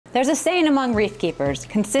There's a saying among reef keepers,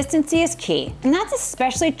 consistency is key, and that's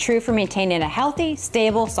especially true for maintaining a healthy,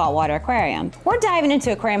 stable saltwater aquarium. We're diving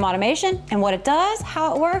into aquarium automation and what it does,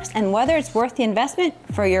 how it works, and whether it's worth the investment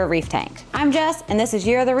for your reef tank. I'm Jess, and this is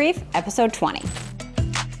Year of the Reef, episode 20.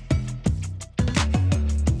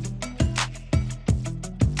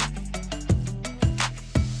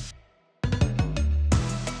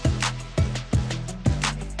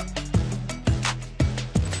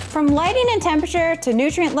 From lighting and temperature to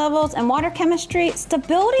nutrient levels and water chemistry,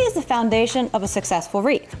 stability is the foundation of a successful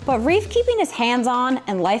reef. But reef keeping is hands-on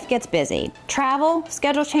and life gets busy. Travel,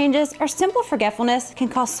 schedule changes, or simple forgetfulness can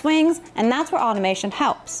cause swings, and that's where automation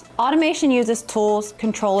helps. Automation uses tools,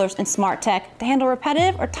 controllers, and smart tech to handle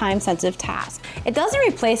repetitive or time-sensitive tasks. It doesn't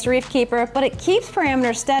replace the reef keeper, but it keeps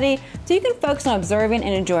parameters steady so you can focus on observing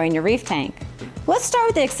and enjoying your reef tank. Let's start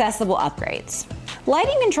with the accessible upgrades.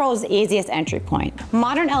 Lighting control is the easiest entry point.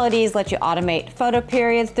 Modern LEDs let you automate photo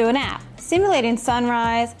periods through an app, simulating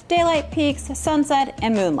sunrise, daylight peaks, sunset,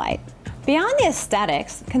 and moonlight. Beyond the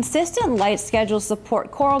aesthetics, consistent light schedules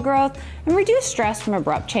support coral growth and reduce stress from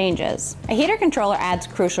abrupt changes. A heater controller adds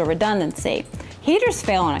crucial redundancy. Heaters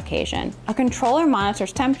fail on occasion. A controller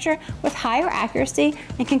monitors temperature with higher accuracy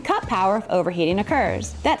and can cut power if overheating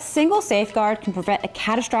occurs. That single safeguard can prevent a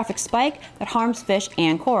catastrophic spike that harms fish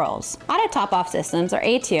and corals. Auto top-off systems, or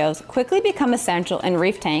ATOs, quickly become essential in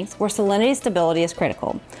reef tanks where salinity stability is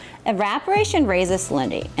critical. Evaporation raises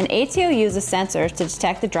salinity. An ATO uses sensors to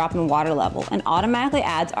detect the drop in water level and automatically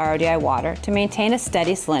adds RODI water to maintain a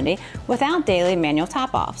steady salinity without daily manual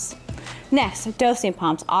top-offs. Next, dosing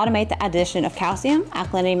pumps automate the addition of calcium,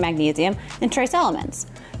 alkalinity, magnesium, and trace elements,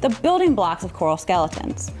 the building blocks of coral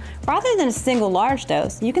skeletons. Rather than a single large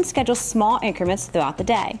dose, you can schedule small increments throughout the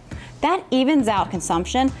day. That evens out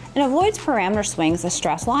consumption and avoids parameter swings that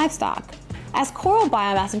stress livestock. As coral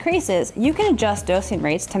biomass increases, you can adjust dosing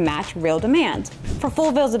rates to match real demand. For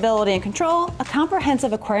full visibility and control, a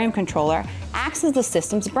comprehensive aquarium controller acts as the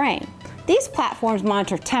system's brain. These platforms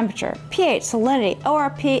monitor temperature, pH, salinity,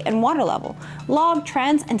 ORP, and water level, log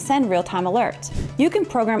trends, and send real-time alerts. You can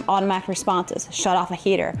program automatic responses, shut off a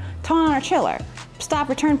heater, turn on a chiller, stop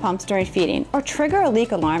return pumps during feeding, or trigger a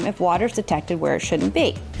leak alarm if water is detected where it shouldn't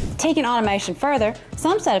be. Taking automation further,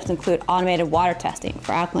 some setups include automated water testing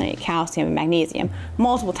for alkalinity, calcium, and magnesium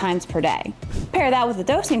multiple times per day. Pair that with the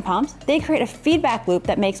dosing pumps, they create a feedback loop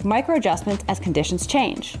that makes micro adjustments as conditions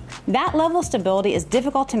change. That level of stability is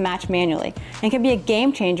difficult to match manually and can be a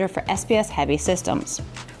game changer for SPS-heavy systems.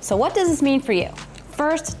 So what does this mean for you?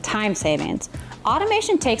 First, time savings.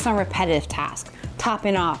 Automation takes on repetitive tasks,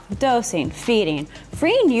 topping off, dosing, feeding,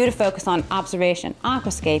 freeing you to focus on observation,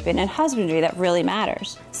 aquascaping, and husbandry that really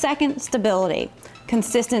matters. Second, stability.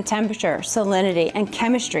 Consistent temperature, salinity, and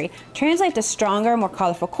chemistry translate to stronger, more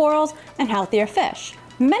colorful corals and healthier fish.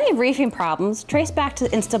 Many reefing problems trace back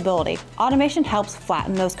to instability. Automation helps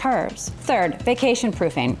flatten those curves. Third, vacation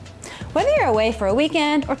proofing. Whether you're away for a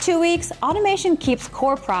weekend or 2 weeks, automation keeps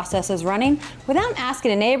core processes running without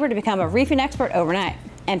asking a neighbor to become a reefing expert overnight.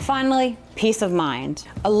 And finally, peace of mind.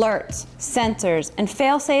 Alerts, sensors, and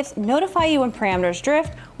fail-safes notify you when parameters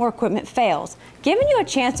drift or equipment fails, giving you a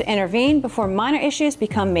chance to intervene before minor issues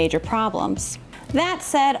become major problems. That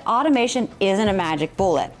said, automation isn't a magic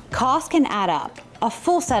bullet. Costs can add up. A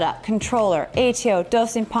full setup, controller, ATO,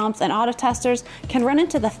 dosing pumps, and auto testers can run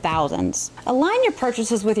into the thousands. Align your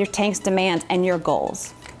purchases with your tank's demands and your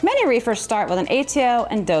goals. Many reefers start with an ATO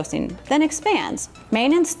and dosing, then expands.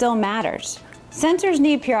 Maintenance still matters. Sensors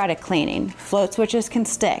need periodic cleaning, float switches can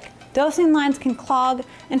stick, dosing lines can clog,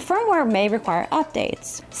 and firmware may require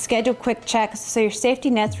updates. Schedule quick checks so your safety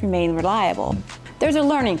nets remain reliable. There's a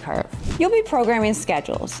learning curve. You'll be programming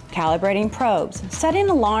schedules, calibrating probes, setting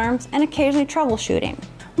alarms, and occasionally troubleshooting.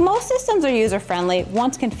 Most systems are user-friendly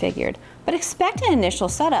once configured, but expect an initial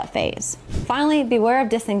setup phase. Finally, beware of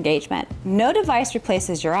disengagement. No device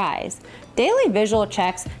replaces your eyes. Daily visual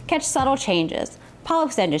checks catch subtle changes, polyp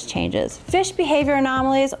percentage changes, fish behavior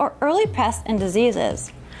anomalies, or early pests and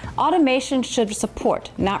diseases. Automation should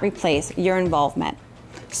support, not replace, your involvement.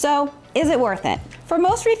 So, is it worth it? For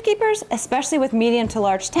most reef keepers, especially with medium to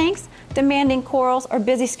large tanks, demanding corals, or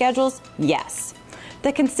busy schedules, yes.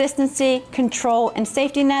 The consistency, control, and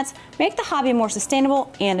safety nets make the hobby more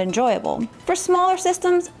sustainable and enjoyable. For smaller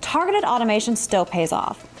systems, targeted automation still pays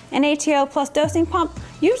off. An ATO plus dosing pump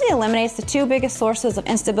usually eliminates the two biggest sources of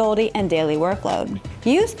instability and daily workload.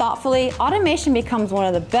 Used thoughtfully, automation becomes one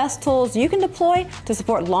of the best tools you can deploy to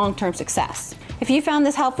support long-term success. If you found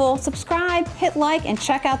this helpful, subscribe, hit like, and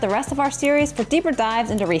check out the rest of our series for deeper dives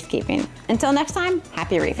into reef keeping. Until next time,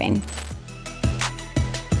 happy reefing.